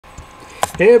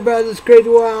Hey everybody, this is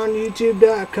CrazyWyatt on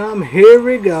YouTube.com. Here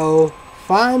we go.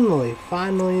 Finally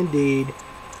indeed.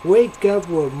 Wake up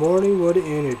with morning wood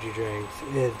energy drinks.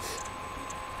 It's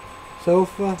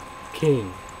Sofa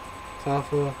King.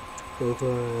 Sofa, so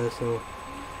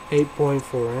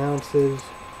 8.4 ounces.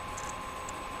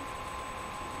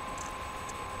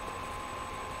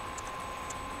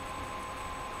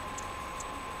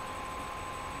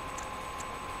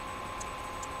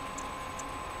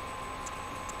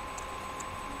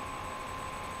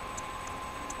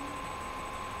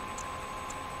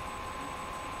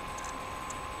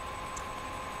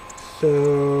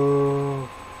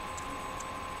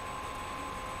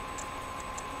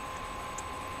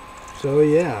 So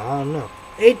yeah, I don't know.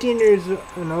 18 years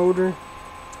and older.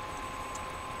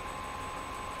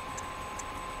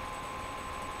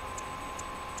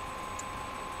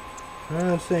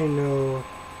 I say no.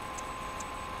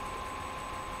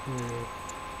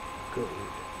 Good.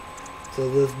 So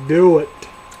let's do it.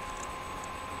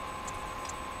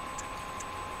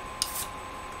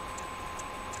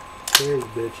 Cheers,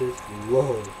 bitches.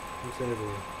 Whoa. What's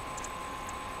everywhere?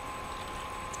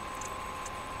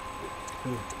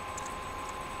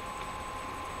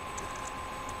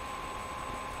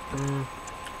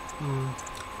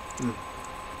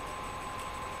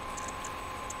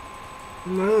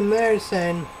 Well, they're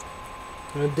saying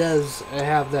it does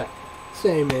have that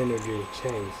same energy drink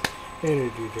taste.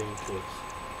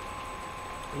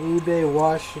 eBay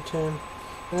Washington.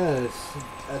 That's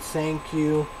a thank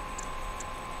you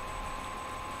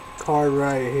card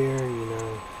right here, you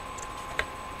know.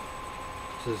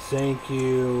 So thank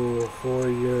you for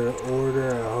your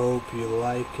order. I hope you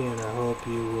like it, and I hope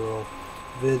you will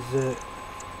visit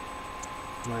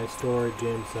my store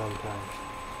again sometime.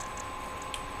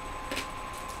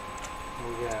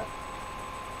 We got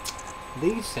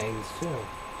these things too.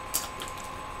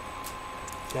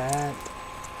 That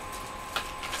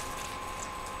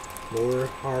more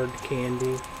hard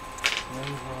candy,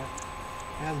 and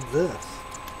have this.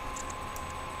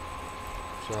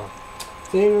 So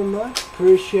thank you very much,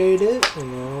 appreciate it. You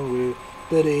know, we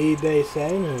did an eBay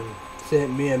thing and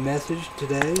sent me a message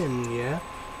today, and yeah,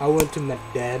 I went to my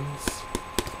dad's,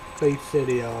 Clay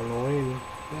City, Illinois, and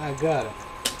yeah, I got it.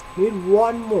 Need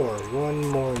one more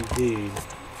indeed.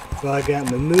 So I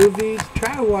got my movies.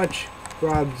 Try to watch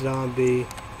Rob Zombie,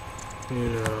 you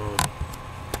know.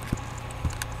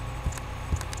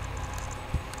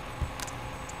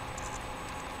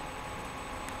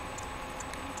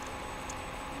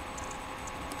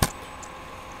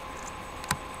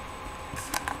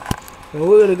 And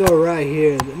we're gonna go right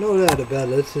here. No doubt about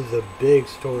it, this is a big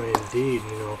story indeed,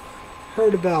 you know.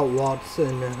 Heard about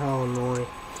Watson, Illinois,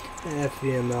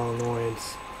 FVM,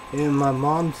 Illinois. And my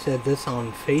mom said this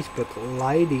on Facebook.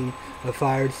 Lighting a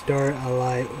fire, start a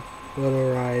light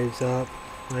will rise up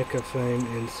like a flame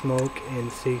and smoke and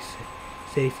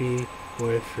safety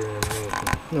with your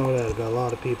movement. No doubt about it. A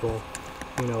lot of people,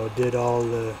 you know, did all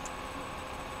the,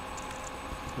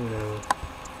 you know,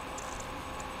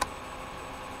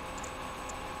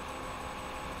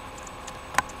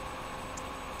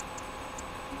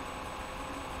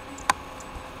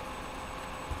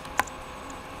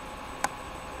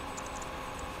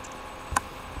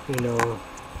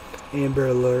 Amber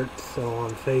Alerts so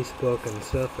on Facebook and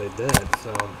stuff like that.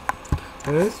 So,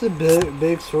 and it's a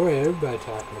big story. Everybody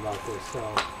talking about this. So,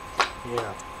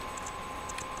 yeah.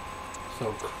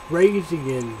 So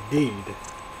crazy indeed.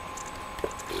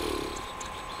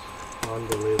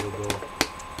 Unbelievable.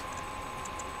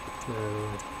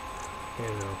 You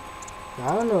know,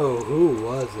 I don't know who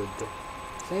was it. I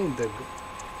think the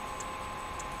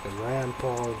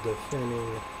grandpa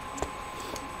defending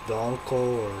the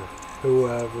uncle or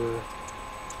whoever, you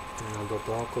know, but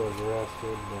the uncle was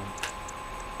arrested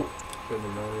for the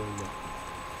murder.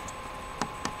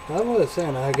 But I was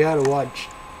saying, I gotta watch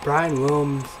Brian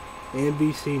Williams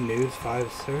NBC News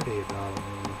 530 about it.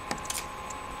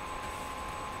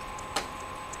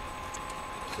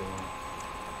 So,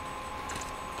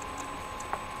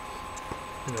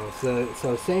 you know,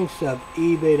 so same stuff.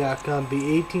 eBay.com.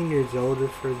 Be 18 years older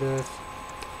for this.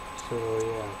 So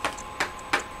yeah.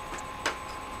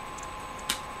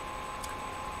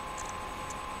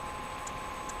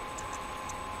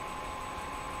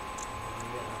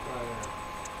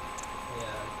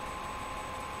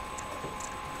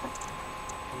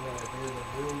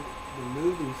 The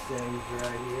movie things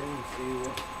right here and see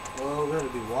what we're gonna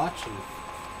be watching.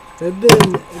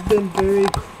 It's been very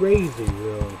crazy,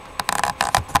 really.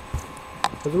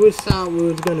 Cause we thought we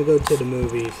was gonna go to the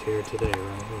movies here today,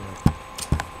 right? You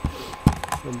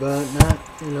know. But not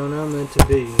meant to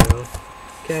be. You know,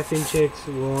 Caffeine Chicks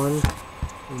won.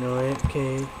 You know, Aunt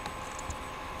Kate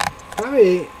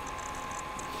probably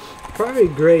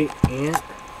great aunt,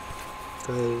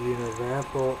 because you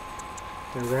know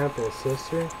my grandpa's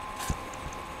sister.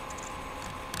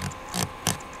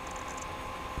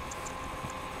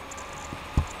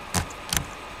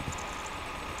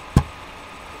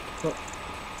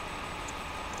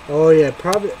 Oh yeah,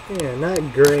 probably yeah,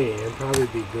 not gray. It'd probably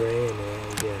be gray in there,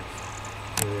 I guess.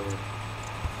 Yeah.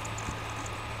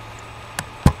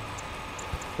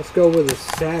 Let's go with a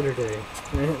Saturday.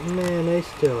 Man, they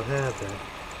still have that.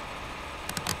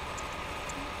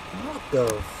 What the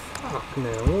fuck,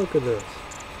 man? Look at this.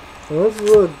 Well, this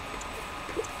look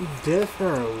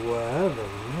different or whatever.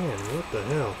 Man, what the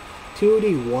hell?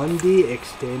 2D, 1D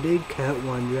extended, cut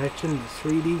one direction,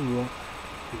 3D,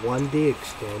 1D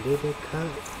extended, cut.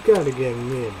 You gotta give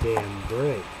me a damn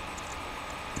break.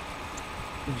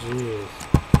 Jeez.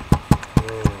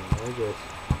 Man, I just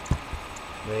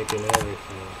making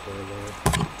everything for that.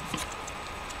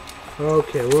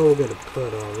 Okay, what we're gonna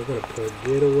put on? We're gonna put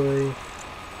getaway.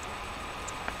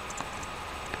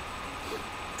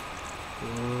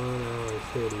 1 hour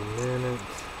 30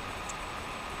 minutes.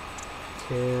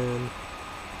 10.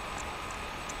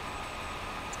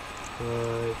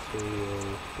 5, 3,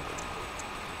 5.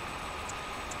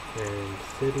 And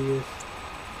Insidious.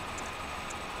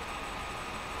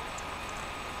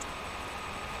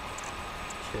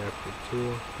 Chapter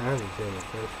 2. I haven't seen the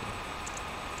first one.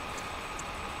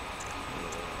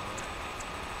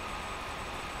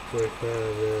 45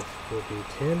 of this will be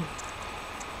 10.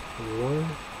 1.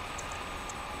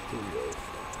 305.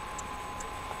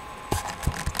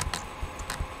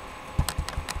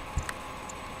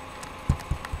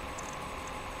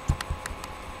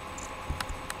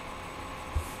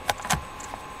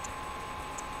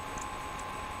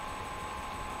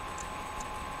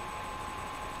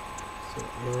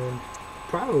 And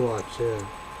probably watch it.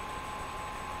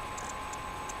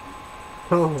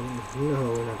 Oh,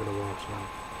 no, we're not gonna watch that.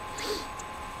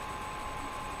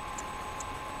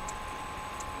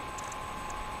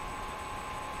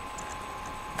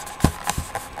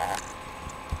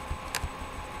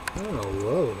 I don't know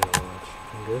what we're gonna watch.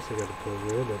 I guess I gotta put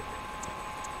Ribbit.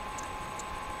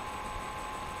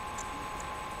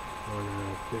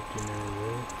 159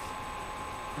 minutes.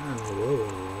 I don't know what we're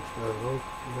gonna watch. I hope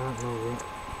not no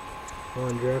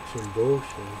One Direction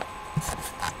bullshit.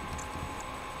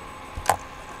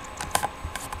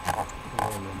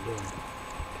 What am I doing?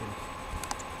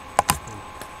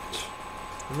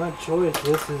 My choice,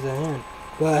 this is the end.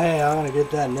 But hey, I'm gonna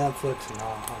get that Netflix and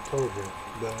I told you.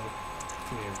 But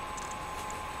yeah.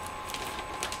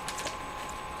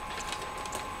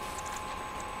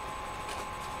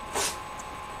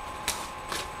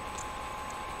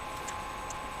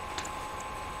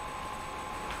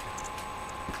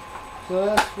 So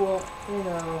that's what, you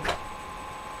know.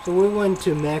 So we went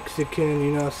to Mexican,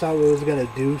 you know, thought we was gonna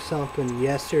do something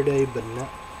yesterday, but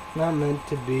not meant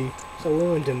to be. So we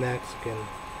went to Mexican.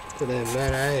 So then,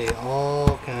 man, I ate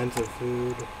all kinds of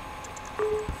food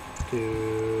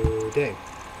today.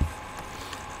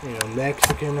 You know,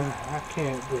 Mexican, I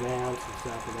can't pronounce and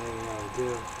stuff, but I ain't know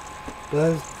good.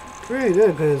 But it's pretty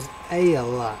good because I ate a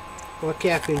lot. Well,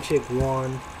 Caffeine Chick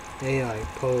 1, ate like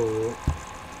polo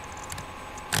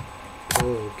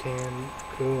local can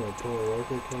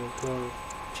cool,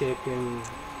 chicken,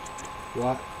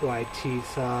 white cheese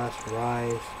sauce,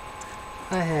 rice.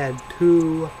 I had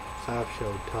 2 soft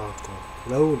shell tacos,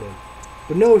 loaded,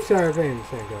 but no sardines.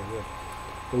 Thank God.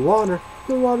 The water,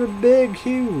 big,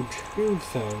 huge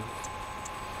thing.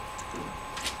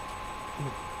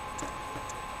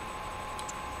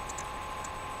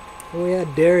 We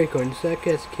had Dairy Queen,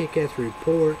 Suck-Ass Kick-Ass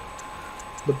Report,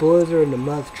 the Blizzard of the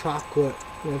Month chocolate.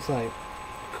 It's like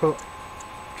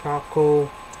choco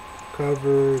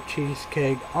cover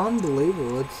cheesecake,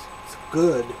 unbelievable. It's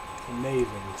good, it's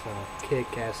amazing. So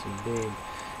Kick-Ass indeed.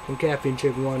 And Caffeine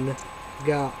Chick 1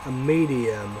 got a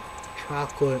medium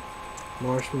chocolate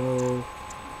marshmallow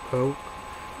Coke.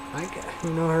 I got,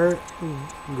 you know, her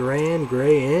gray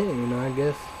aunt, you know, I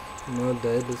guess, you know,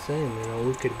 they're the same. You know,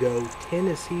 we could go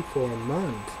Tennessee for a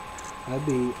month. That'd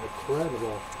be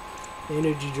incredible.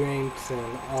 Energy drinks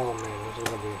and oh man, this is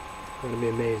gonna be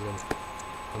amazing.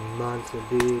 A month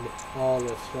indeed, all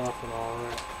this stuff and all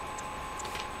that.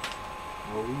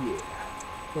 Oh yeah,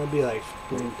 it'll be like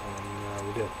springtime, you know,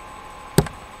 we do.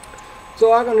 So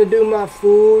I'm gonna do my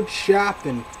food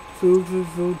shopping,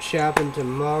 food shopping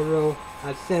tomorrow.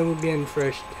 I think we're getting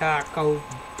fresh Taco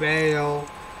Bell,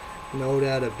 no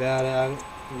doubt about it.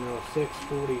 You know,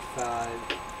 6:45.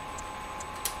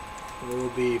 It will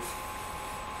be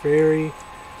Ferry,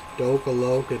 Doka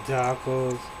Loca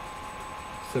Tacos,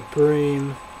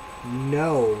 Supreme,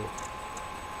 no.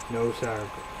 No sour cream.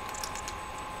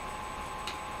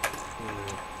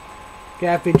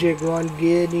 Cafe Chick 1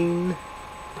 getting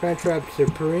Crunchwrap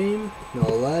Supreme. No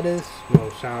lettuce. No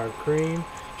sour cream.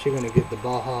 She's gonna get the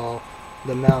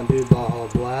Mountain Dew Baja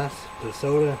Blast. The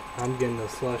soda. I'm getting the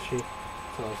slushy.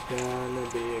 So it's gonna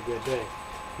be a good day.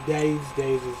 Days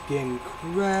is getting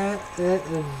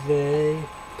crazy.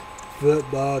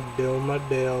 Football, doing my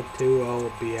deal.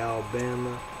 2-0 be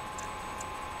Alabama.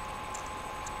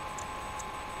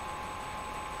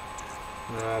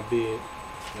 I beat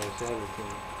that's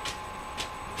everything.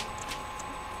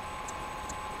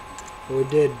 We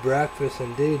did breakfast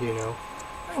indeed, you know.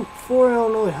 For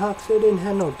Illinois Hucks, they didn't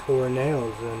have no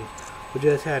tornadoes, and we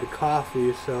just had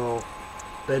coffee. So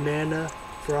banana,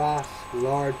 frost,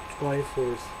 large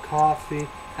 24 coffee.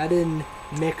 I didn't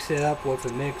mix it up with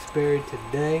a mixed berry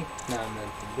today. Not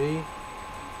meant to be.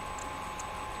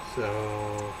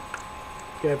 So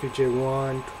Cafe Chick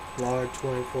 1, large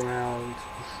 24 ounce.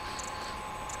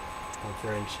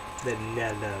 French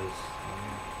bananas.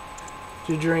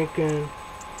 She's drinking,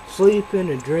 sleeping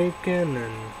and drinking,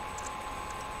 and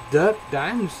Duck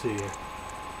Dynasty.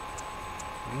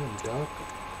 Duck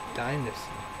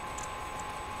Dynasty.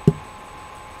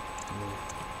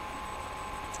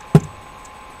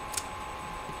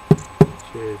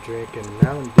 She's drinking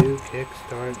Mountain Dew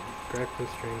Kickstart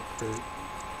breakfast drink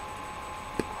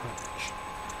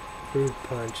fruit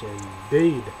punch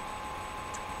indeed.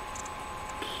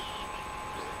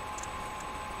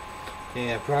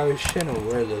 Yeah, I probably shouldn't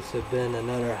wear this. It's been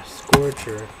another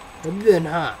scorcher. It's been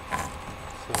hot.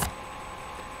 So,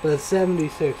 but it's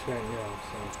 76 right now,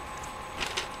 so.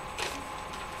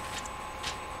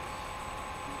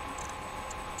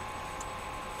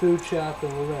 Food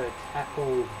shopping, we're going to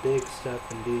tackle big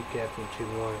stuff indeed, Cafe Chick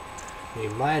 1. You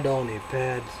might all need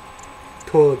pads,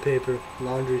 toilet paper,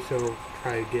 laundry soap,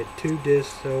 probably get 2 dish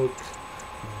soaps,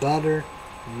 butter,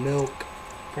 milk,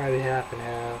 probably half and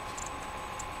half.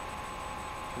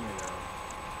 You know,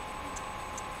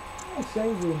 I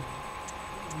think we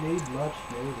need much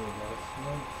needed. That's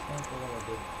something I want to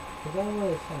do. Because I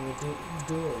always think we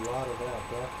do a lot of that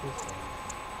breakfast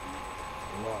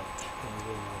and lunch. And,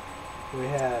 you know, we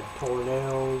had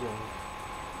tornadoes, and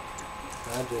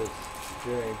I just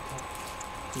drank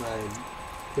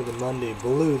for the Monday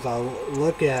Blues. I'll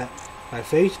look at my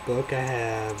Facebook. I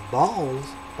have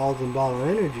Balls and Bottle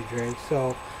energy drinks.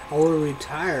 So I will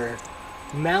retire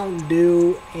Mountain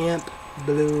Dew Amp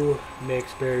Blue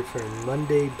Mixed Berry for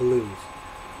Monday Blues.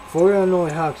 For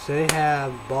Illinois Hucks, they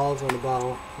have Balls on the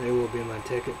Bottle. They will be my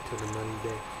ticket to the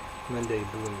Monday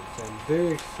Blues. So I'm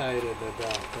very excited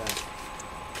about that.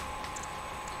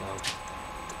 So it's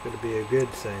going to be a good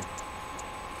thing.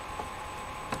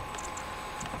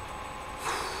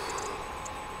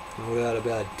 We got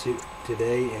about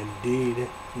today, indeed,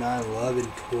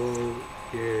 9/11, 12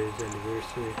 years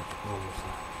anniversary. Almost.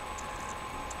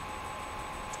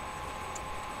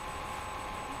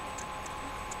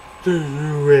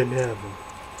 We're in heaven.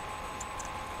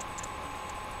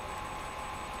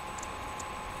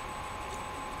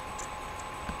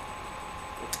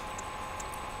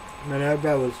 Man,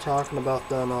 everybody was talking about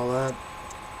that and all that.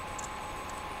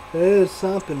 It is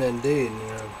something indeed, you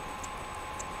know.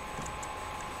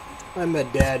 I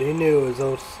met Dad. He knew it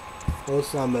was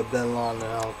Osama bin Laden and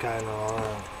Al Qaeda and all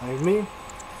that. Like me,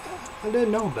 I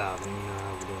didn't know about it, you know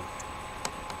how we do.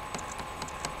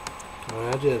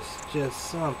 Just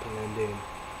something indeed.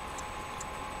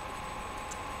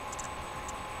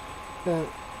 And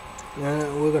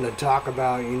we're gonna talk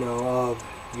about,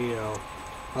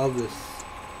 of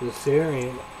the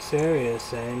Syria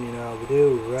saying, we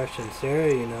do Russia and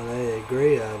Syria, they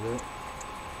agree of it.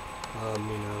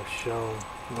 Show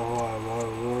the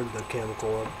war, the chemical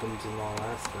weapons and all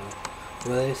that stuff.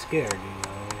 Well, they're scared,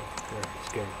 they're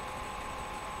scared.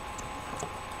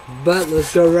 But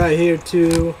let's go right here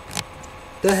to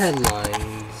the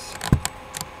headlines.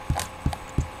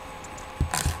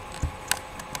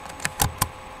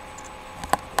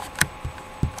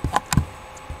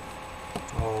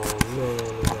 Oh man,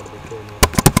 we gotta be kidding me.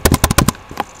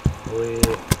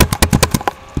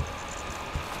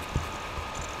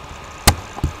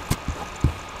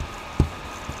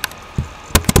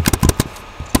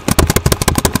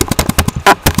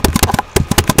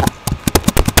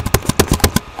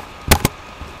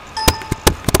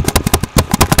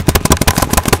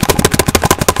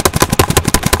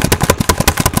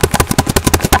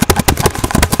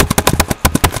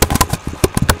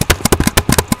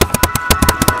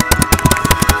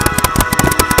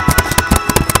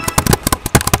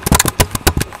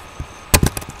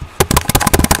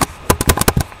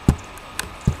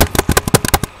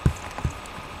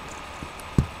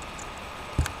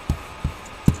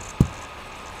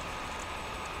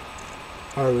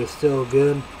 Are we still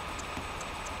good?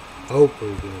 Hope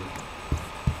we're good.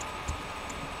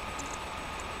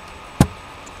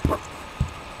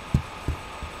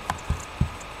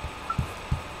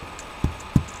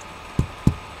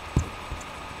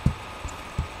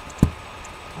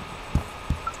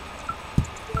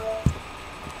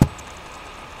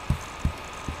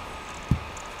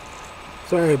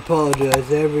 Sorry, I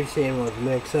apologize. Everything was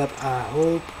mixed up. I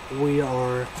hope we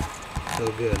are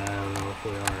still good. I don't know if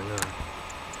we are or not.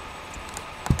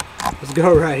 Let's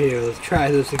go right here. Let's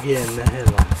try this again. The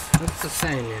headlines. That's the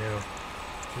same, you know.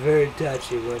 It's very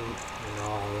touchy when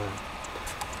all that.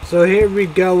 So here we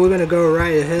go. We're gonna go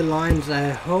right to headlines.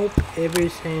 I hope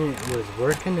everything was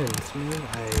working and smooth.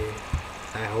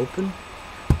 I hoping.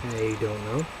 I don't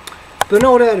know. But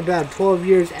no doubt about it, 12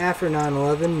 years after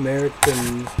 9/11,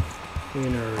 American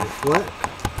reflect.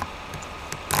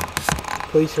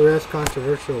 Police arrest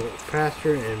controversial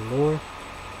pastor and more.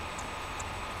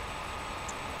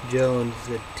 Jones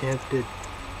attempted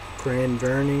Korean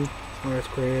burning. North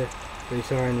Korea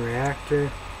restarting reactor.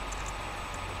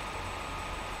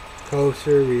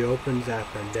 Coaster reopens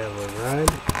after deadly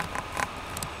ride.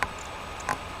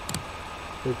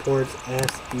 Reports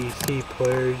SEC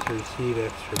players receive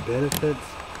extra benefits.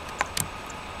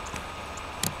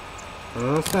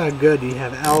 Well, that's not good. You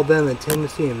have Alabama,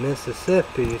 Tennessee, and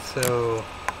Mississippi, so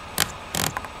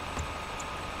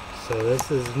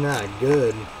this is not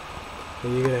good.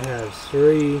 And you're gonna have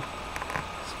 3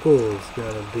 schools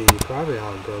gonna be probably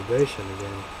on probation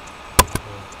again.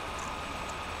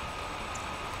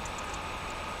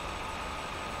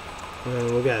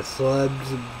 And we got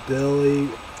Slubs, Billy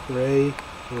Ray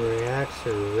reacts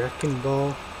to Wrecking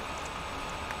Ball.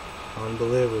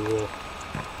 Unbelievable.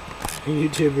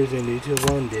 YouTubers in YouTube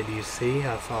One, did you see?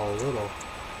 I saw a little.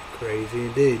 Crazy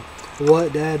indeed.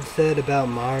 What Dad said about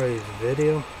Mari's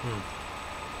video?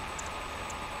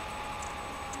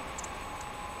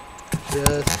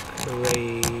 Just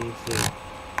crazy.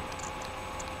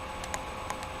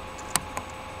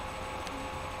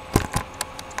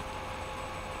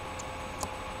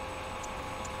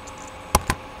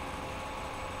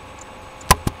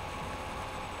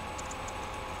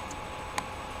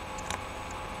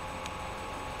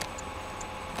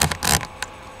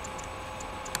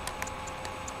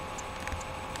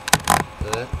 I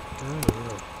don't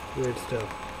know. Weird stuff.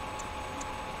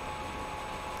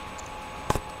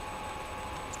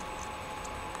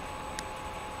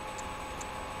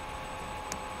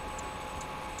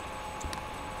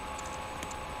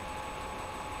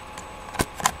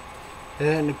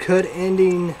 And could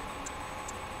ending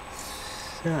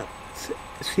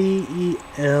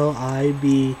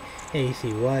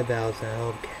CELIBACY bows to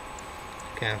help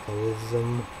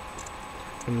capitalism.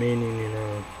 Meaning,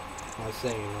 I was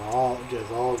saying all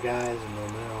guys and no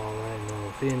men, all that, no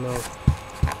females.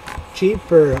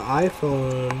 Cheaper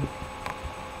iPhone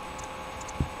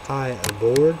high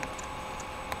aboard.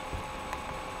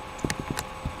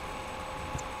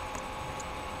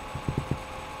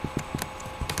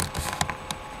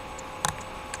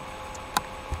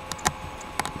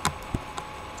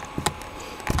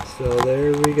 So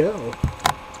there we go.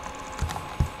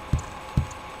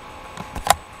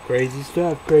 Crazy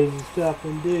stuff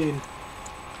indeed.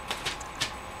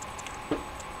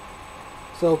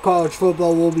 So college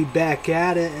football will be back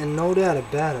at it, and no doubt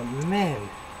about it, man.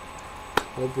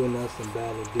 Hopefully nothing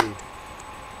bad indeed.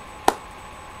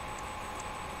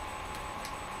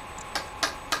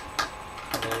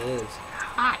 And it is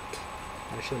hot.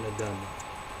 I shouldn't have done that.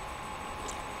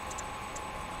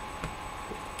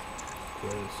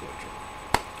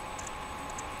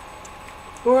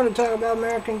 We're going to talk about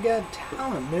American Got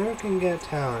Talent. American Got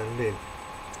Talent, indeed.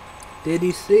 Did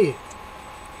you see?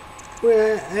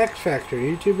 We're at X Factor.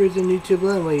 YouTubers and YouTube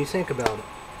Land. What do you think about it?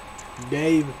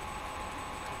 Dave.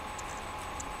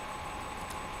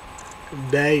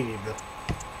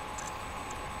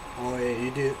 Oh yeah,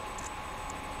 you do.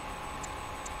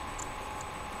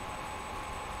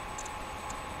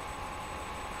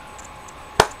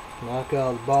 Knock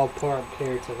out the ballpark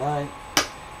here tonight.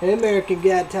 American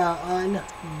Got Talent,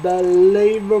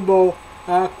 unbelievable.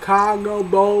 Chicago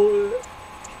Boys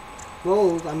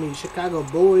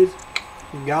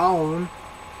gone.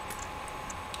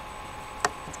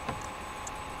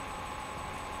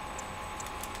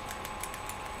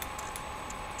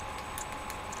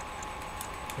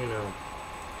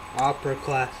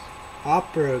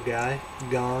 Opera guy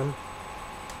gone.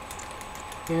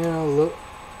 Look,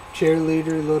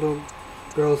 cheerleader, little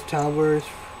girls' towers.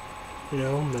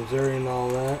 Missouri and all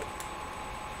that.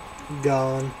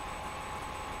 Gone.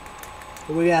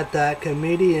 We got that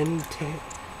comedian,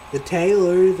 the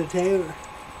Taylor.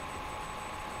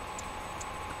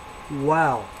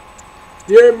 Wow.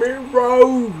 Jimmy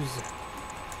Rose.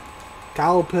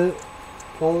 Kyle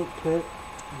Pulpit,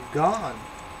 gone.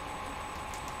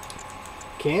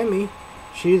 Cammy,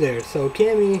 she there. So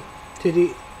Cammy,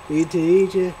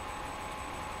 Tadija,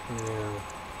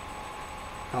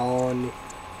 on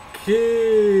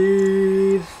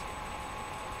keys,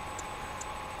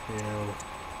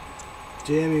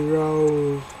 Jimmy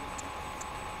Rose,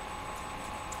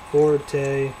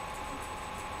 Forte,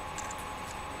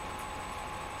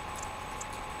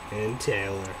 and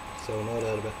Taylor. So no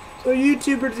doubt about it. So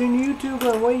YouTubers and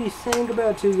YouTubers, what do you think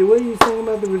about Tuesday? What do you think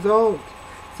about the results?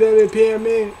 7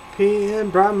 p.m.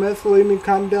 Brian Mess, leave me a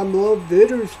comment down below.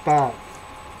 Video response.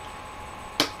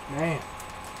 Man.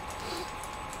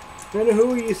 And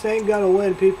who are you saying got to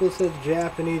win? People said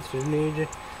Japanese or Ninja.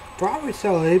 Probably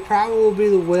so. He probably will be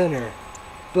the winner.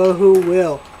 But who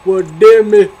will? Will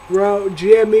Jimmy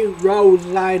Rose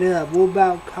light up? What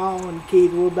about Colin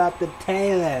Keith? What about the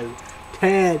Taylor?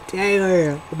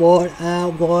 Taylor, what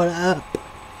up?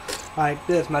 Like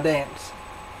this, my dance.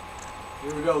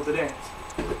 Here we go, the dance.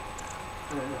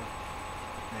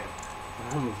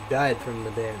 I almost died from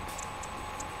the dance.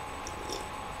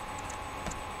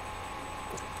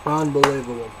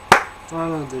 Unbelievable. I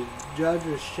don't know, the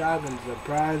judges shocking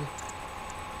surprise.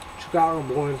 Chicago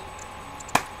boys.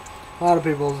 A lot of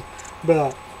people,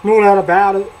 but no doubt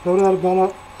about it. No doubt about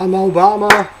it. I'm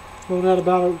Obama. No doubt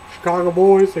about it. Chicago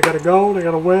boys, they gotta go, they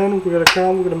gotta win, we gotta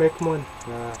come, we're gonna make them win.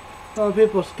 Well,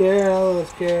 people scared, a little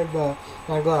scared, but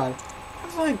I'm glad.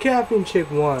 It's like Caffeine Chick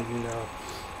won,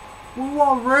 We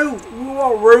want root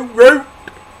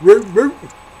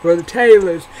for the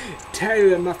Taylors.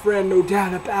 Taylor, my friend, no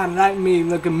doubt about it, like me,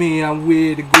 look at me, I'm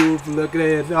weird, the goof, look at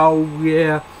this, oh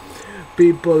yeah.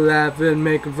 People laughing,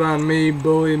 making fun of me,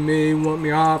 bullying me, want me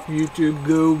off YouTube,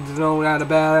 goobs, no doubt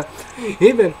about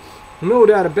it. No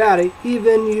doubt about it.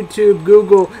 Even YouTube,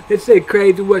 Google, they say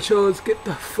CrazyWyatt show. Let's get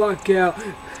the fuck out.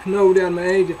 No doubt my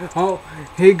agent. Oh,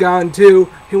 he gone too.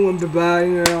 He went to buy,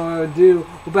 what to do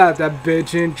about that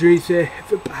bitch in Teresa.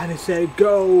 Everybody said,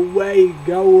 go away,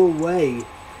 go away.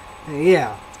 And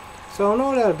yeah. So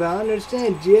no doubt about it. I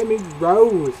understand Jimmy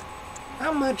Rose.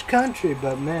 Not much country,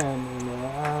 but man,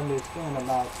 I understand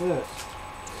about this.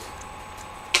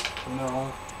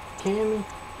 Cammy.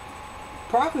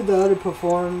 Probably the other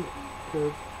performance,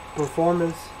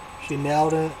 she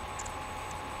nailed it.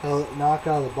 Knocked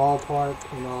out of the ballpark,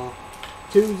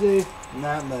 Tuesday,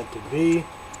 not meant to be.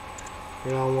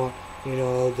 The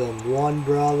One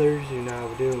Brothers,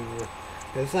 doing.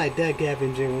 It's like that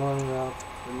Captain Jing One,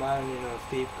 remind me,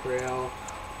 Steve Carell,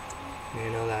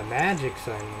 that Magic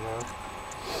sign,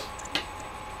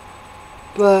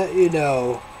 But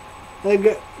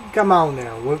like, come on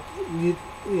now,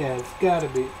 yeah, it's gotta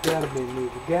be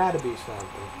movie, gotta be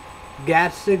something.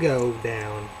 Gots to go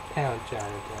down.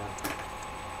 Chinatown.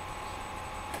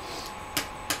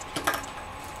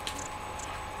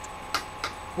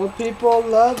 Well, people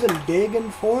love and dig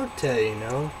and Forte,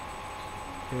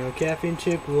 Caffeine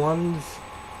Chick one's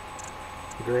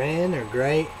grand or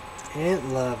great. Aunt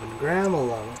love and grandma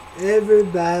love it.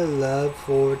 Everybody loves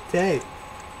Forte.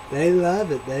 They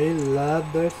love it. They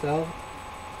love their self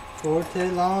Forte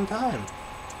long time.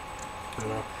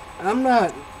 I'm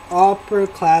not opera,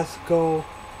 classical,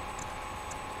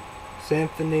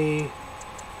 symphony,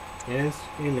 yes,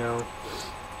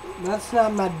 that's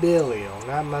not my dealio,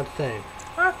 not my thing.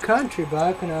 Not country, but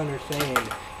I can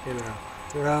understand,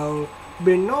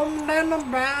 been on down the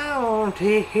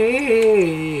bounty,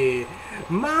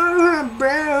 my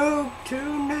broke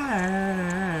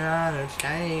tonight, I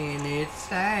understand it's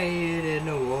sad in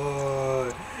the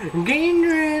war,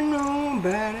 getting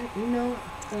nobody,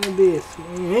 Gonna be a,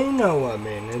 what I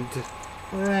mean. It just,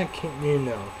 I can't,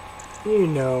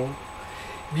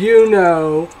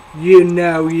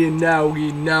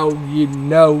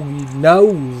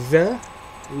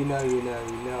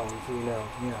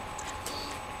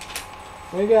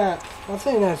 We got, I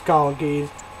think that's Colin Keys.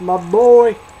 My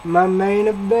boy, my main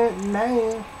event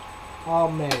man. Oh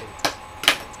man.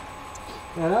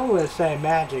 And I would say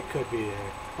Magic could be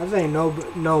there. I think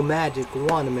no Magic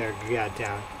won America Got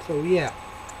Talent. So yeah.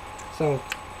 So,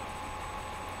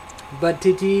 but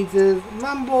TT is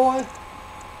my boy,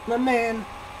 my man,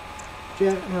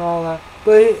 and all that.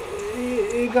 But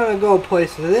he gonna go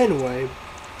places anyway.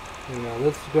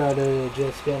 This brother is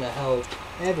just gonna help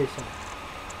everything.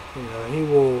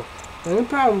 He'll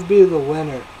probably be the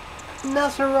winner.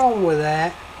 Nothing wrong with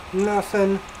that.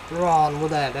 Nothing wrong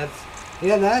with that.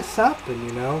 That's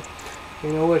something,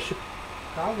 what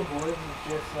Chicago boys is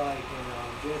just like,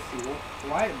 Jesse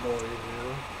White boys,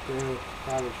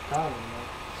 Probably Chicago,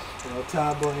 you know,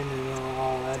 tumbling and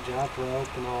all that, jump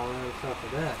rope and all that stuff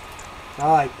like that.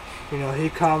 I like, you know, he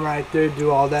come right there,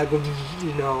 do all that,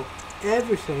 you know,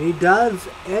 everything. He does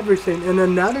everything. And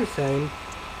another thing,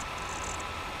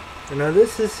 you know,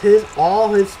 this is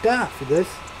all his stuff. This,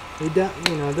 he does,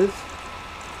 you know, this,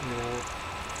 you know.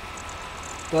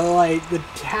 But like the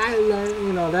talent,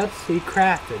 you know, that's, he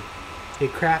crafted. He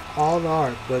craft all the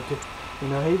art, but, you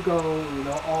know, he go, you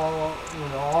know, all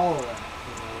of that.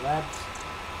 You know, that's,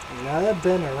 you know, they've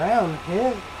been around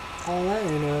him, all that,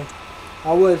 you know.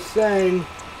 I was saying,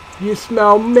 you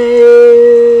smell Matrix,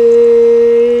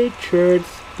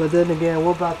 but then again,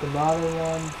 what about the modern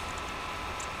ones?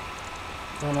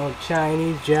 I don't know,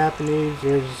 Chinese, Japanese,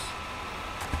 there's,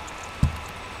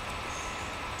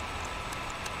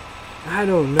 I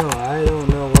don't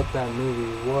know what that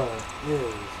movie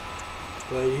is,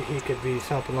 but he could be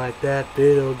something like that,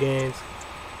 video games,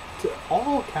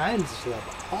 all kinds of stuff,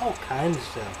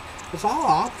 it's all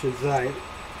options, like,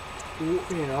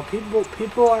 you know, people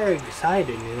are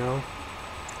excited, you know.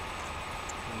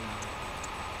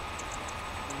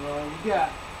 Well, you got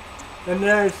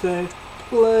another thing,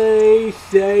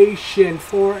 PlayStation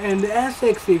 4 and the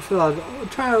S64.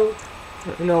 Try to,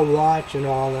 you know, watch and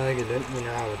all that. You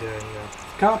know how we're doing. You know,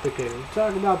 it's complicated. We're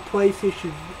talking about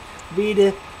PlayStation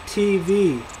Vita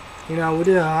TV. You know, we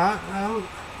do. I'm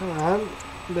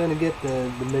gonna get the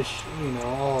machine. You know,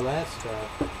 all that stuff.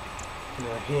 You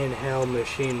know, handheld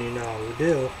machine, you know how we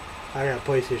do. I got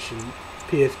PlayStation,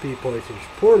 PSP, PlayStation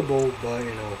Portable, but,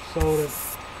 you know, sold it.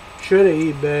 Should have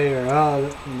eBay or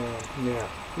other, you know, yeah,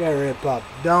 got ripped off.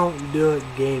 Don't do it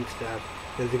GameStop,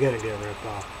 because you're gonna get ripped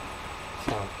off.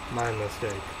 So, my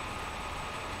mistake.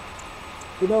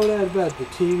 You know that about the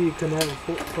TV connected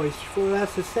PlayStation 4,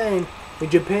 that's the same. In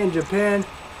Japan,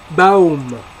 boom,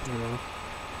 you know.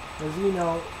 Because, you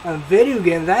know, a video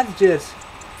game, that's just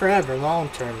forever, long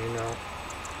term, you know.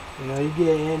 You know, you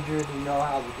get injured, you know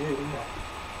how to do, you know.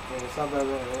 And some of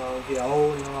it, you know, get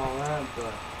old and all that,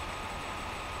 but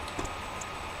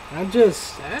I'm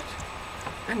just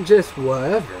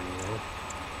whatever, you know.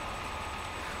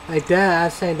 Like that, I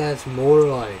say that's more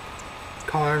like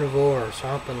carnival or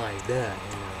something like that,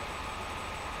 you know.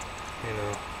 You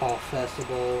know, fall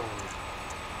festival, and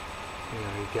you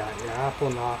know, you got your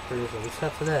apple knockers and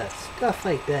stuff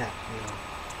like that, you know.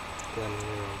 Then,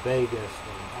 you know, Vegas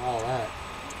and all that,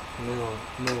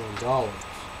 million dollars.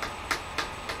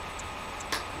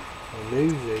 And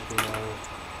music, you know,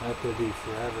 that could be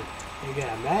forever. You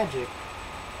got Magic.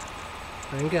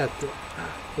 And you got the,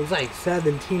 it was like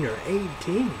 17 or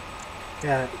 18.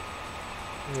 Got,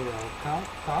 you know,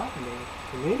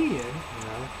 comedian, you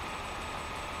know.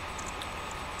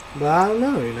 But I don't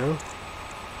know, you know.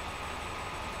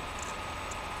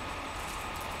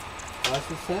 That's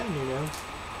the same, you know.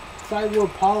 It's like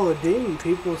what Paula Dean,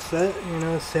 people said, you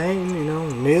know, saying, you know,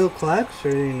 Neil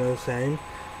Klexer, you know, saying,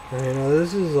 you know,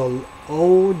 this is an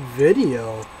old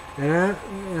video. And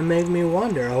it made me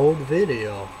wonder, old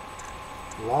video.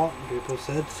 People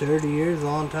said 30 years, a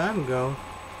long time ago.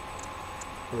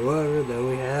 Or whatever, that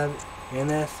we have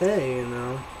NSA, you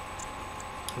know.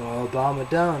 Well, Obama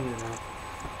done, you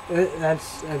know.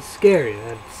 That's scary.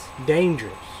 That's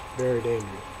dangerous. Very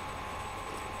dangerous.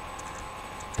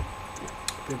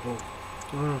 People,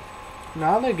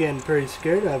 now they're getting pretty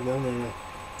scared of them, and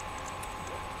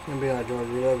be like, George,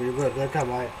 we love you, but they're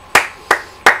coming like,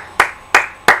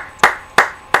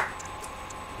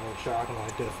 they're shocking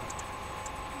like this.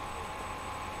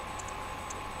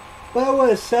 But I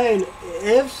was saying,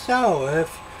 if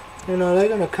you know, they're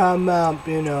gonna come up,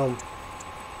 you know,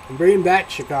 and bring back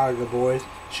Chicago boys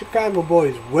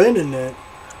winning it,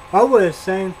 I was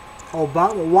saying,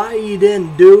 Obama, why you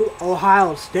didn't do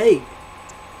Ohio State?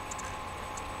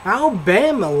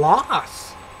 Alabama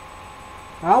lost.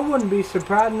 I wouldn't be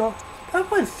surprised. No, I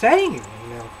was saying, you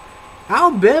know,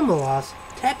 Alabama lost.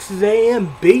 Texas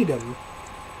A&M beat them.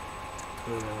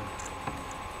 You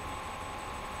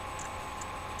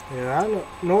know, I know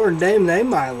Notre Dame, they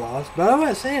might have lost, but I'm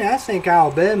not saying, I think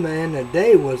Alabama in the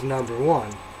day was number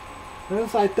one. And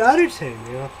it's like the other team,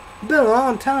 you know. It's been a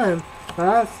long time,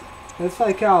 but it's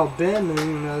like Alabama,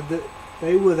 you know,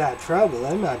 they without trouble.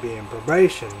 They might be in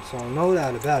probation, so no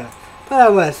doubt about it. But I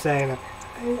was saying,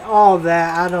 all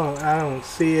that, I don't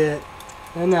see it.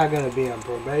 They're not going to be on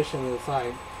probation. It's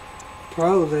like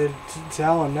pros, they're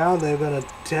telling now they're going to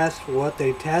test what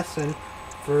they testing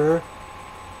for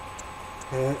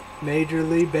Major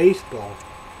League Baseball.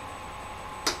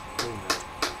 You know.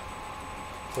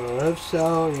 So if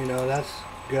so, you know, that's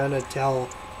going to tell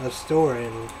a story,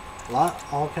 and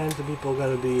all kinds of people are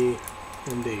going to be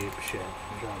in deep shit.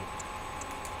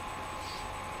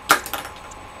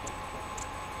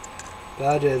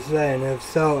 But I'm just saying, if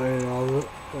so, you know,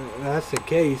 that's the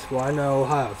case, why not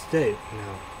Ohio State, you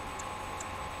know?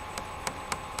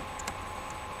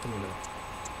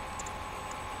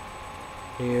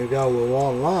 You go with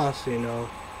one loss, you know.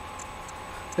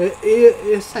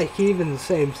 It's like even the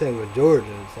same thing with Georgia.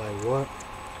 It's like, what?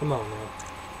 Come on, man.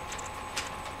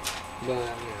 But,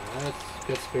 yeah, that's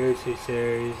conspiracy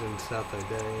theories and stuff like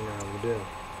that, you know, we do.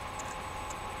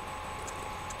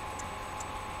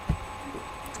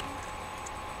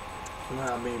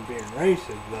 Not me being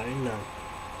racist, but, you know.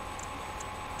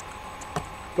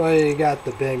 But you got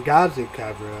the Benghazi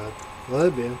cover-up.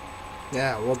 Libya.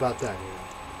 Yeah, what about that, you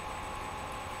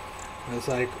know? It's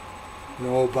like, you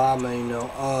know, Obama, you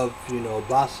know, of, you know,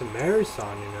 Boston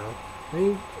Marathon, you know.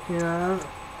 You know,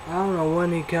 I don't know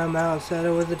when he come out and said it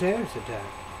was a terrorist attack.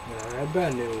 You know,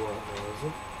 everybody knew what it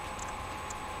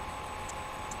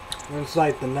was. It's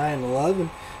like the 9/11.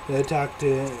 They talked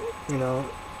to, you know,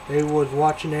 they was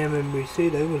watching MSNBC.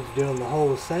 They was doing the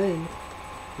whole thing.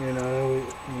 You know,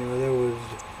 there was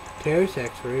terrorist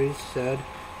experts said,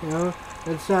 you know,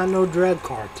 it's not no drug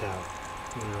cartel.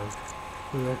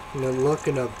 You know,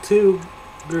 looking up two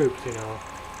groups. You know,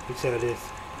 he said it's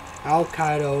Al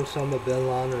Qaeda, Osama bin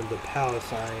Laden, or the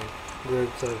Palestine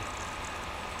groups of,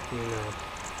 you know,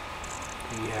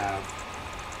 you have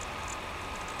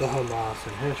the Hamas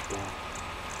and Hezbollah.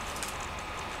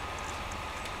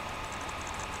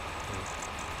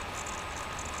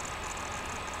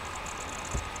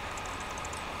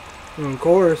 And of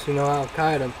course, you know, Al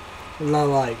Qaeda, not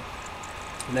like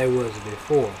they was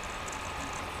before.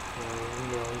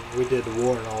 You know, we did the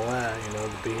war and all that. You know,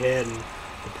 the beheading,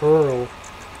 the Pearl,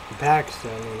 in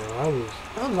Pakistan. You know,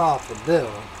 that was awful deal. You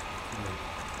know,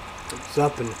 it's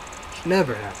something that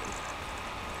never happened.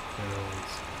 You know,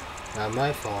 it's not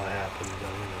my fault it happened,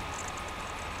 but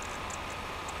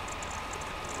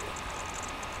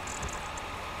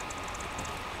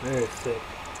you know. Very sick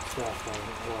stuff on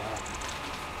what happened.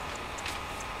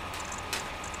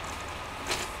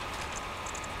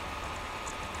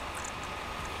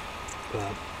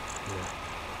 But, yeah.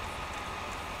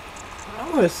 I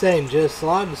was saying just a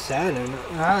lot of Saturn.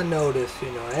 I noticed,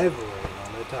 you know, everywhere, you know,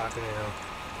 they're talking, you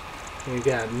know, you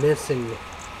got missing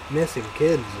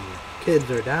kids, and kids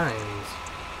are dying.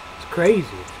 It's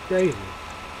crazy. It's crazy.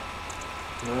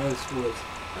 You know, this was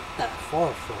not that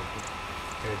far from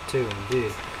here, too,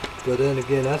 indeed. But then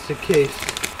again, that's the case.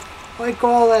 Like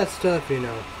all that stuff, you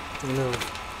know,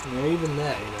 even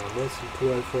that, you know, missing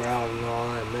 24 hours and all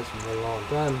that, missing for a long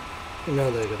time. You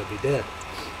know they're gonna be dead,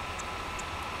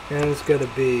 and it's gonna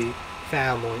be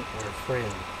family or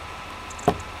friend.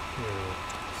 You know,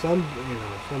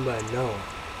 somebody know.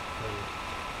 And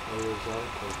it was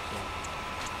uncle.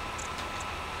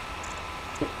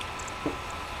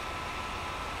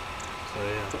 So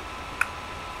yeah,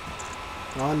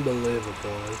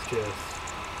 unbelievable. It's just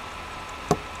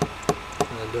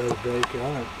it does break your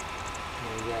heart.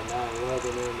 And we got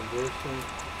 9/11 anniversary.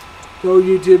 So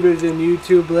YouTubers in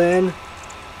YouTube land,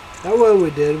 that's what we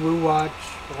did. We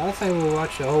watched, I think we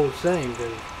watched the whole thing,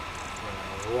 because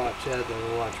we watched that,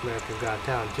 then we watched America Got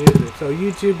Talent Tuesday. So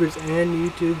YouTubers in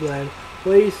YouTube land,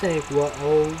 what do you think? What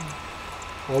old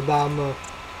Obama,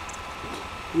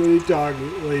 what are you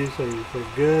talking, what do you think? For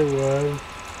good one?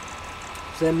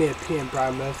 Send me a PM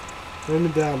private message. Leave me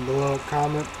down below,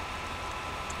 comment,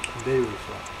 be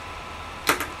reflect.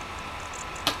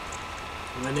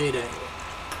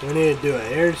 We need to do an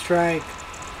airstrike.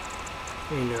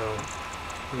 You know,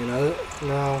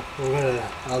 no, we're gonna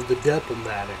of the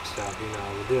diplomatic stuff. You know,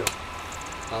 we do.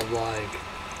 Of like,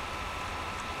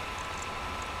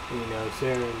 you know,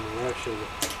 saying Russia,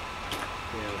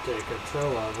 you know, take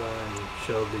control of it and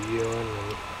show the UN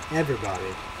and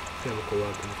everybody chemical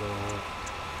weapons and all that.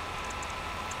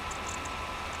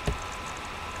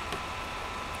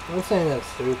 I'm saying that's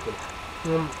stupid.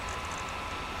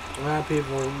 A lot of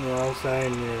people, you know,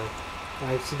 saying, you know,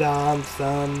 like Saddam's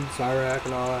sons, Iraq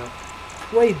and all that.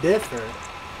 Way different.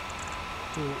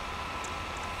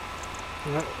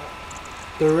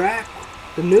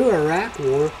 The new Iraq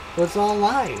war was all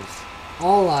lies.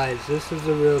 All lies. This is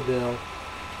the real deal.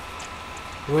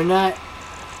 We're not,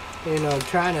 you know,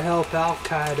 trying to help Al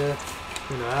Qaeda.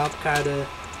 You know, Al Qaeda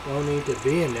don't need to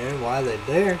be in there. Why they're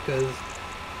there? Because,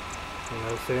 you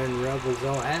know, certain rebels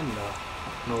don't have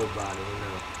nobody, you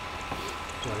know.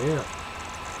 So yeah.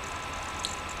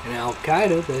 And Al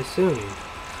Qaeda, they're Sunnis.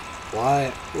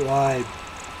 Why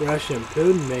Russia and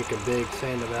Putin make a big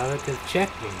thing about it? Because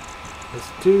Chechnya.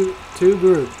 It's two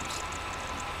groups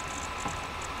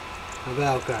of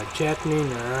Al Qaeda, Chechnya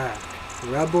and Iraq. The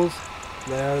rebels,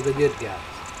 they are the good guys.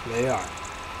 They are.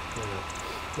 You know.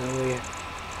 Then we,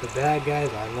 the bad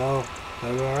guys, I know,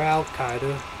 of our Al-Qaeda.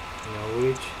 You know,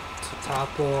 we to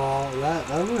topple all that.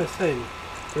 I'm gonna say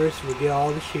first we get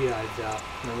all the Shiites out,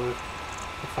 and then we'll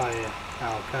fight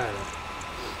Al-Qaeda.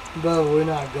 But we're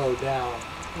not go down,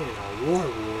 you know, war.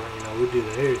 You know, we do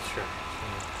the airstrikes. You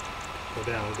know, go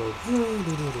down and go, you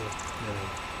know.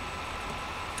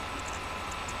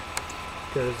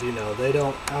 Because, you know, they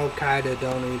don't, Al-Qaeda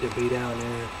don't need to be down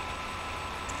there.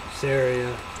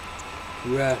 Syria,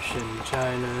 Russia,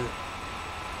 China,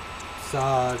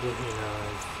 Assad, you know,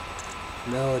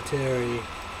 military,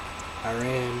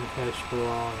 Iran,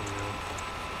 Hezbollah, you know.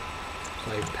 It's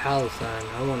like Palestine.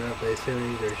 I wonder if they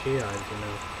Sunnis or Shiites, you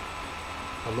know.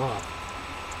 Hamas.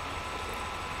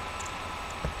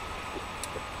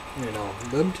 You know,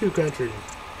 them two countries,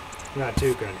 not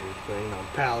two countries, but, you know,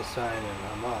 Palestine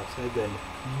and Hamas, they've been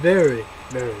very,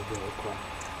 very, very quiet.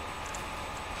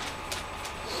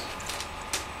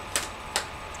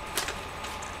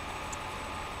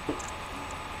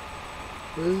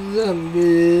 This is some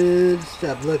good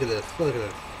stuff. Look at this. Look at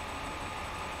this.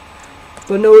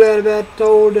 But no doubt about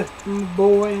told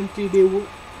boy MTD,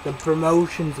 the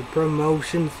promotion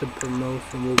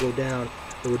will go down.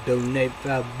 It will donate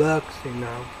 $5, you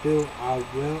know. I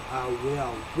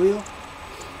will.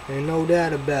 Ain't no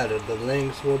doubt about it. The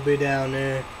links will be down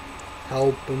there.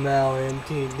 Help him out,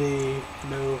 MTD.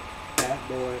 No, that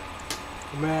boy.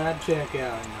 Man, I check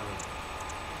out, you know.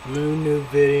 New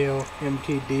video,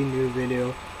 MTD new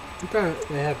video. I'm trying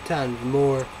to have times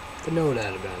more, but no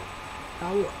doubt about it.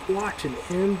 I was watching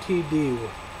MTD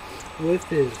with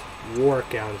his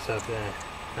workout and stuff.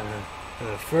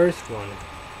 The first one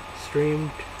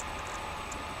streamed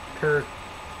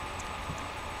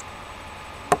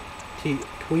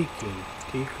tweaking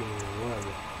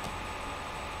whatever.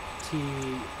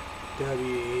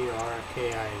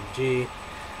 TWERKING.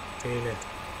 And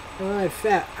alright,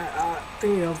 fat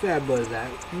boy that.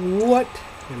 What?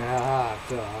 You know how I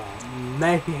feel.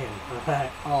 Man.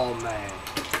 Alright, oh man.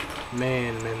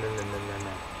 Man.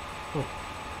 Oh.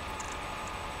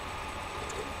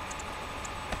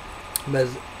 But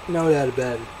no doubt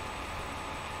about it.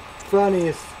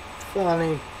 Funny.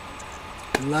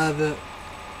 Love it.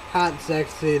 Hot,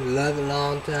 sexy, love it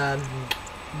long time.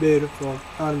 Beautiful,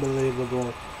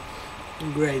 unbelievable.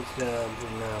 Great stuff, you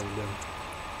know.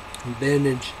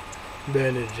 Vintage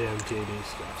MTD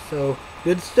stuff. So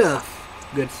good stuff,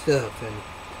 and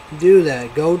do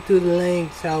that. Go to the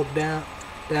links, help down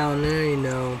there. You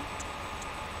know,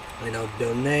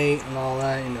 donate and all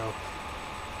that. You know,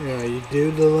 you do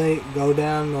the link. Go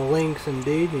down the links.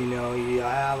 Indeed, you know, you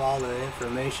have all the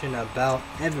information about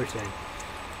everything.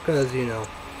 Cause you know,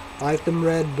 like them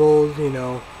Red Bulls. You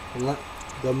know,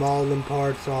 the Malden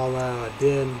parts, all that I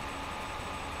did.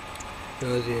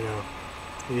 Cause you know.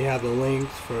 You have the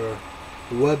links for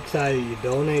the website, you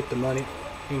donate the money,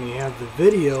 and you have the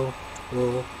video,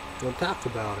 we'll talk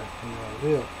about it. You know,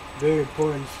 real, very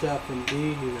important stuff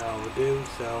indeed, you know, we do,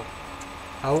 so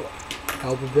help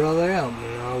a brother out,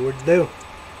 you know, we do.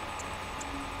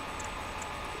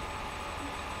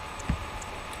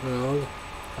 You know,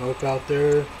 help out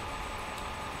their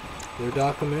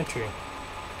documentary.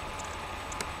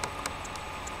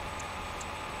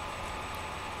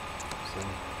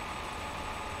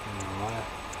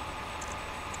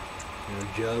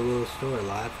 Juggalo story,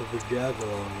 life of a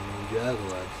juggalo,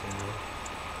 juggalos, you know.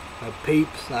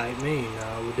 Peeps like me, you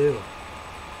know, we do.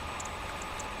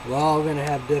 We're all gonna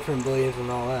have different beliefs and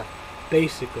all that.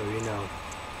 Basically, you know,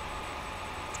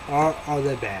 are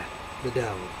they bad? The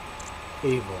devil,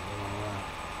 evil, and all that.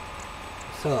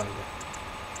 Assad.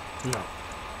 No.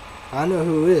 I know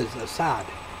who is Assad.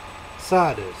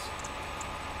 Assad is.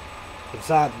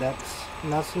 Assad, that's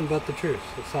nothing but the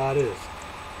truth. Assad is.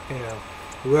 You know.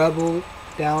 Rebel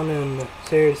down in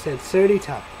Syria said 30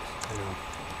 times, you know.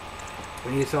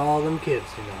 When you saw all them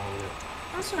kids, you know.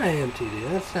 That's not MTD,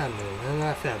 that's not me, that's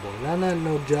not Fat Boy, not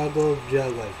no juggalo,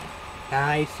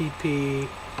 ICP,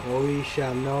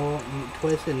 Orisha, no,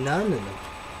 Twisted, none of them.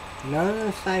 None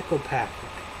of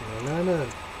psychopathic, you know, none of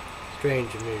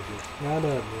strange music, none of,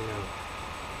 you know,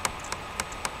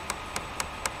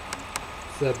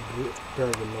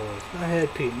 suburban noise, not head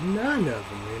people, none of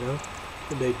them, you know.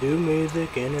 They do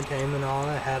music, entertainment, all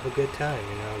that, have a good time,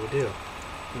 you know, we do.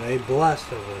 And they blessed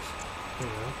of us, you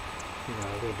know.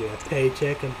 They get a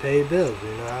paycheck and pay bills,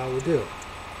 you know how we do.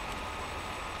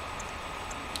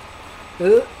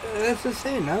 That's the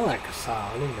same, not like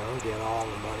Assad, you know, get all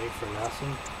the money for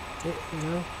nothing. You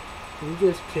know, you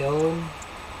just killing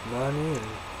money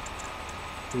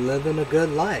and living a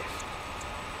good life.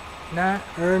 Not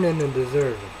earning and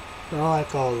deserving. Not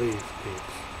like all these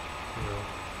people, you know.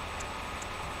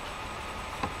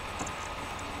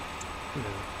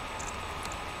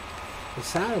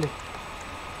 Assad,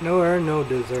 no earn, no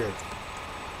deserve.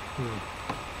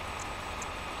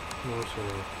 No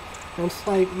sir. It's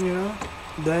like, you know,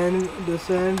 then this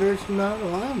anniversary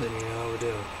 9/11, you know, we're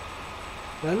doing.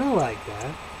 I don't like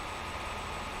that.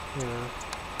 You know,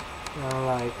 I don't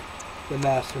like the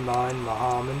mastermind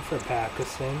Muhammad for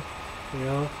Pakistan. You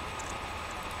know,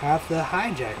 half the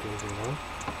hijackers, you know,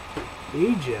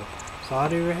 Egypt,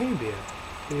 Saudi Arabia,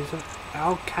 these are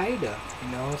Al Qaeda. You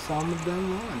know, some of them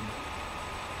won.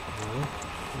 You know,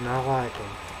 not like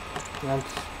them.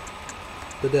 That's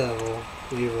the devil,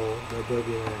 evil, the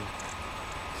boogeyman.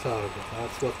 So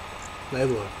that's what they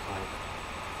look like.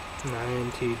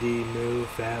 INTD, Moo,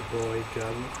 Fat Boy,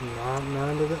 Juggo,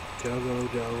 none of the Juggo,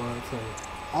 and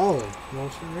all of them,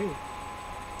 most of them.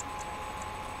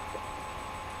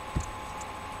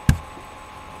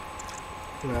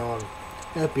 You know,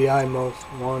 FBI most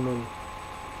wanted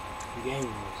game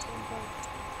most sometimes.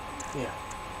 Yeah.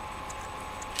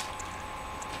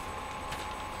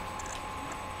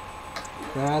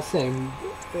 Now I say,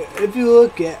 if you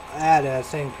look at it, I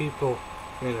think people,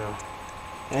 you know,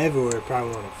 everywhere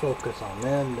probably want to focus on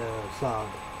them, the Assad,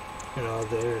 you know,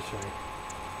 the airstrike.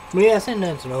 But yeah, I think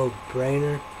that's an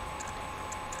no-brainer.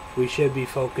 We should be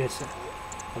focused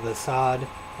on the Assad,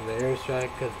 on the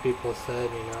airstrike, because people said,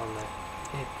 you know, that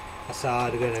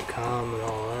Assad gonna come and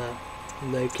all that.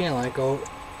 And they can't, like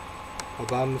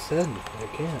Obama said, they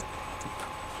can't.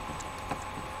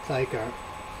 It's like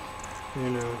you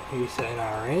know, he said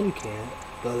Iran can't,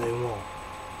 but they won't.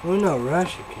 We know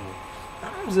Russia can. I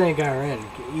don't think Iran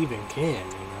even can,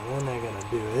 you know. When they're gonna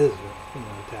do Israel, you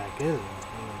know, attack Israel.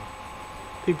 You know.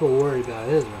 People worry about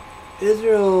Israel.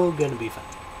 Israel gonna be fine.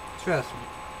 Trust me.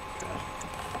 Trust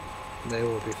me. They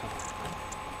will be fine.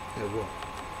 They will.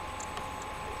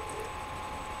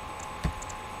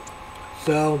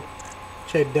 So,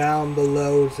 check down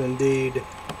below, indeed.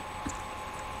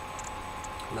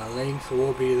 The links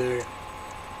will be there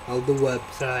of the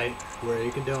website where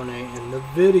you can donate, and the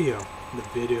video. The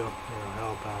video, you know,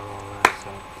 help out all that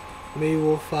stuff. Me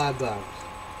will $5.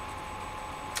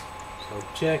 So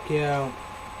check you out.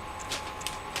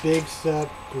 Big stuff,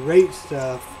 great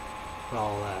stuff, and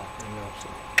all that. You know, so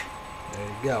there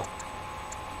you go.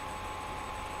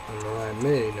 And like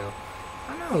me, you know,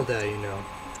 I know that, you know.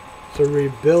 So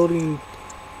rebuilding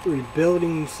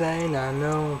saying, I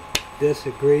know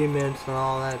disagreements and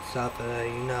all that stuff that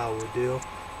you know we do,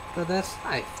 but that's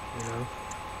life, you know.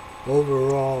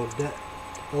 Overall,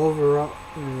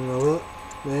 you know, at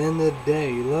the end of the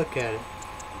day, you look at it.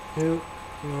 You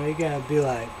know, you gotta be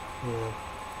like, you know,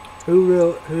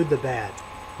 who the bad?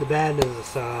 The bad is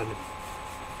Assad.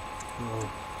 You know,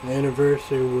 the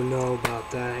anniversary will know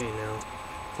about that. You know,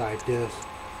 it's like this.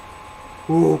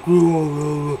 Fuck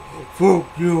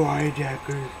you,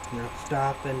 hijackers. You know,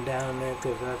 stopping down there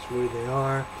because that's where they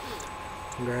are.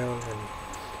 Ground and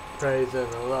praise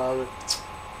and love it.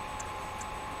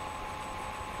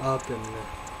 Up in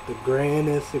the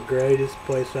grandest, the greatest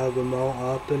place of them all,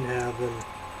 up in heaven,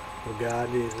 where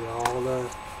God is all the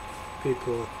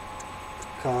people,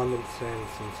 common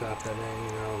sense and stuff that they,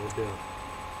 you know, will do.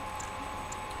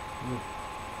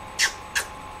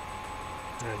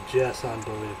 And just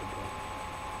unbelievable.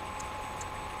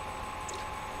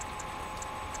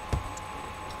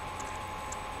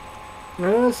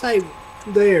 And it's like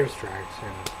the airstrikes, you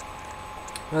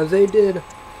know. As they did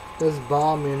this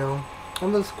bomb, you know,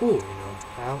 on the school, you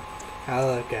know. I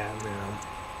look at them,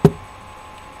 you know.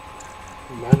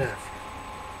 My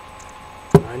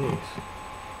nephew, my niece,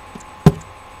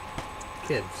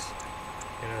 kids.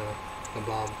 You know, the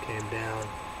bomb came down.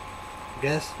 I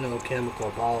guess no chemical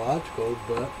or biological,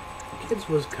 but kids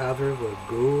was covered with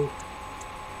goo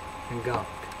and gunk.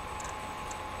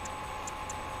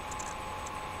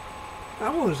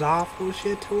 That was awful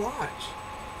shit to watch.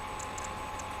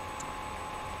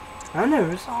 I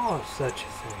never saw such a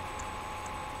thing.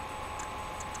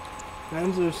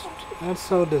 That's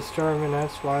so disturbing.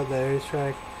 That's why the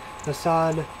airstrike.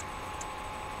 Assad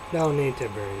don't need to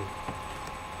breathe.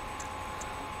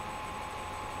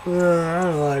 I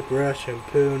don't like Russia and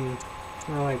Putin. I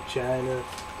don't like China.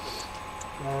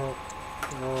 I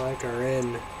don't like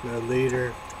Iran, the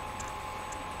leader.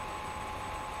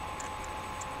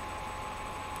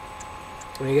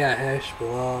 We got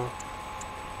Hezbollah.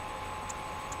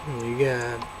 You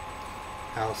got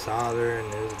Al-Sadr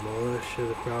and his militia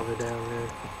are probably down there.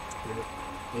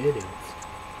 They're idiots.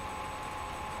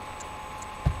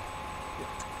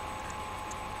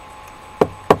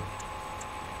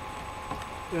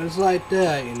 It's like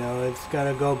that, you know, it's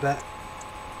gotta go back.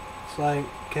 It's like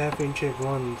Caffeine Chick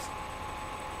 1's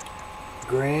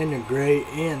grand and great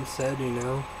aunt said, you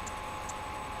know.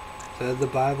 It's said the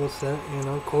Bible said, you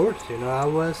know, of course, you know, how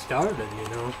was started, you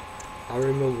know. I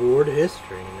reward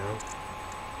history, you know.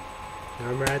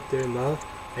 I'm right there, Mo.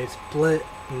 They split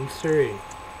in three.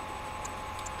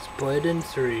 Split in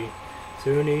three.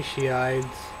 Sunni,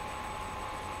 Shiites,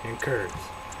 and Kurds.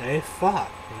 They fought,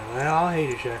 you know, they all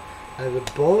hate each other. As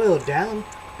it boiled down,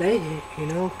 they, you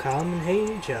know, come and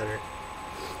hate each other.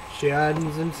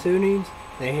 Shiites and Sunnis,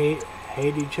 they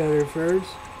hate each other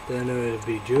first. Then it would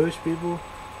be Jewish people,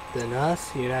 then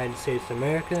us, United States of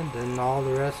America, then all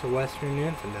the rest of Western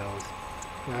infidels.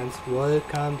 That's what it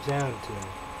comes down to.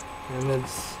 And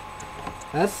that's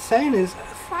the saying is,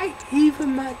 fight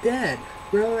even my dad.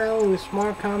 Run around with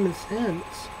smart common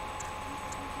sense.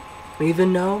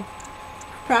 Even though,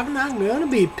 probably not gonna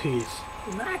be peace.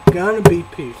 Not gonna be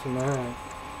peace, alright.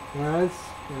 That's,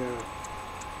 yeah.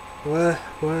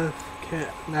 What,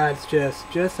 that's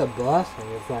just a blessing.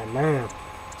 It's like, man,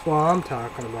 that's what I'm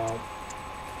talking about.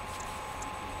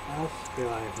 I just be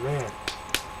like, man,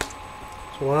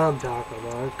 that's what I'm talking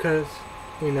about. Because,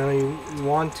 you know, you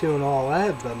want to and all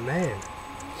that, but man,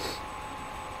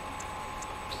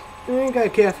 you ain't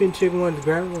got caffeine chicken wings,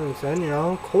 grandma and son, you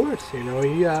know, of course, you know,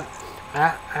 you got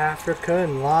Africa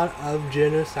and a lot of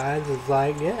genocides. It's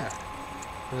like, yeah.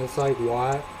 And it's like,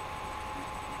 what?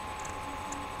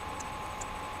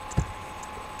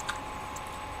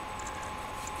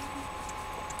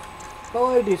 But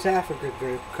like these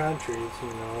African countries,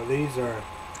 you know, these are,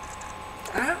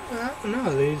 I don't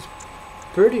know, these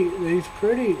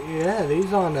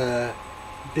on a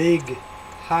big,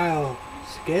 high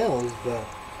scales, but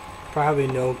probably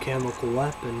no chemical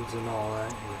weapons and all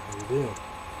that, you know,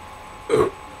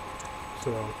 do.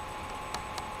 So,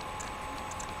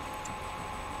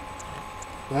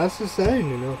 that's the saying,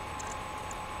 you know.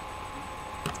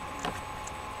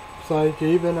 It's like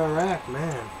even Iraq,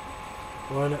 man.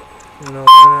 When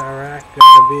Iraq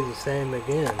gonna be the same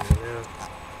again, you know.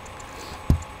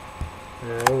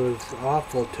 And it was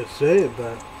awful to say it,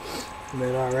 but I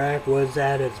mean, Iraq was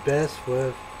at its best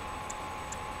with,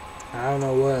 I don't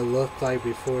know what it looked like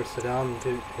before Saddam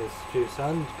and his two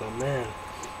sons, but man,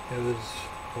 it was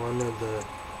one of the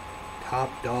top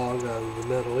dog of the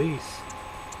Middle East.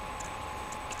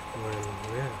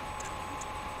 When, yeah.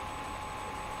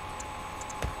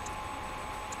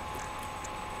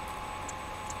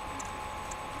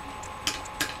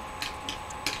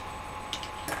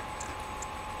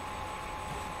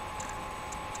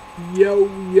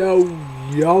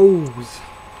 Yo's.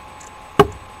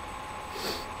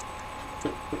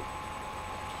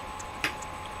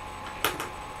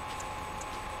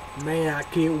 Man, I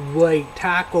can't wait.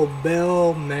 Taco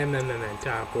Bell. Man,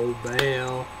 Taco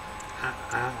Bell. I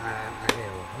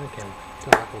can't.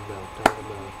 Taco Bell.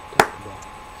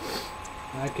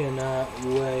 I cannot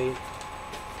wait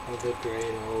for the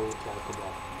great old Taco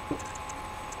Bell.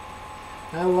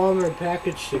 That Walmart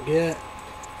package to get.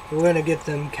 We're going to get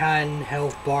them Kind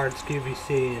Health Bars,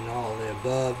 QVC, and all the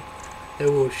above. They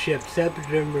will ship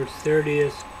September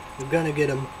 30th. We're going to get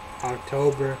them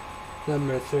October.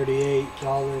 Them are $38.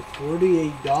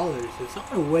 $48. It's on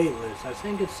a wait list. I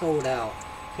think it's sold out.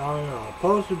 So I don't know. It's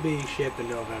supposed to be shipped in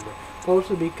November. Supposed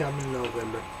to be coming in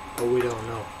November. But we don't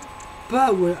know.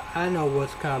 But I know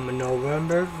what's coming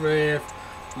November 5th.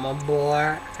 My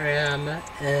boy M.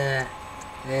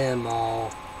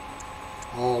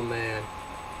 Oh man.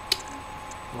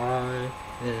 I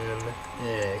am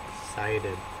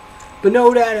excited. But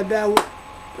no doubt about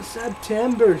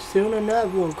September, soon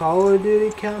enough, when Call of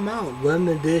Duty come out.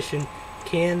 Limited edition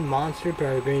canned monster,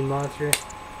 Peregrine monster,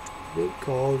 big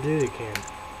Call of Duty can.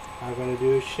 I'm gonna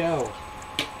do a show.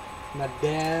 My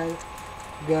dad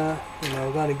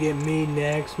gonna get me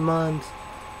next month.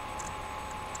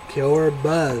 Killer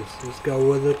Buzz. Let's go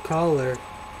with the color.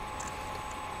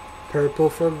 Purple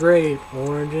for grape,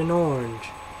 orange and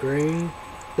orange. Green,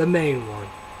 the main one.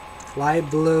 Light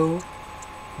blue,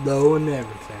 low and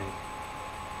everything.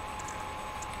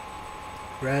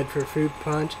 Red for fruit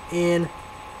punch and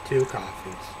 2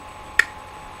 coffees.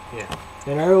 Yeah.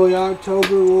 In early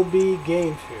October will be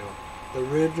Game Field. The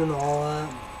original,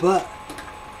 but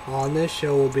on this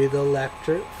show will be the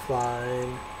electrified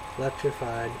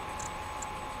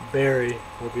berry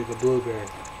will be the blueberry.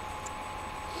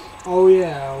 Oh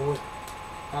yeah,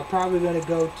 I'm probably gonna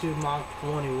go to Mach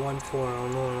 21 for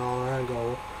Illinois and all that.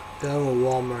 Go down with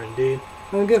Walmart indeed.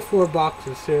 I'm gonna get 4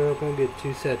 boxes of cereal. I'm gonna get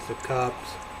 2 sets of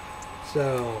cups.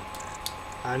 So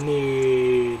I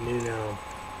need,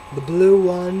 the blue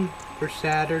one for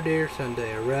Saturday or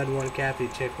Sunday, a red one, Kathy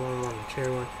chicken one, a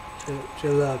cherry one. She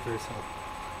loved herself.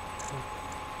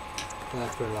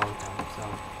 That's for a long time. So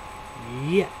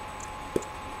yeah.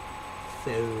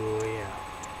 So yeah.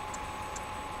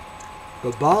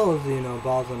 But balls, you know,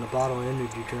 balls on the bottle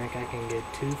energy drink, I can get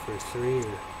 2 for $3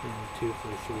 or 2 for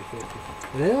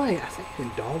 $3.50. And they're like, I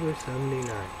think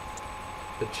 $1.79.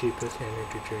 The cheapest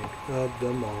energy drink of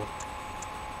them all.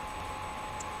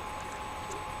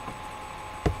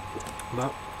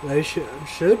 But they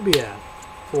should be at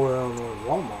 $4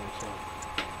 Walmart, so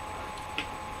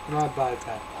not buy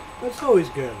that. That's always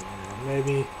good, you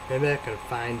know. Maybe I could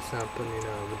find something, you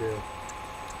know, to do.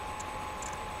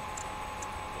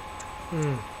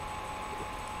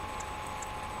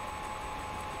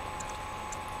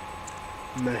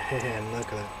 Man,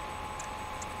 look at that.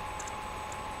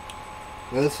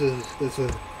 This is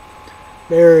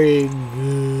very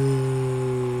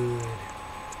good.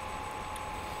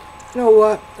 You know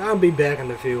what? I'll be back in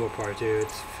the fuel part 2.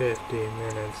 It's 50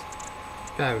 minutes.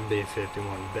 That would be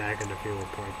 51. Back in the fuel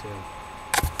part 2.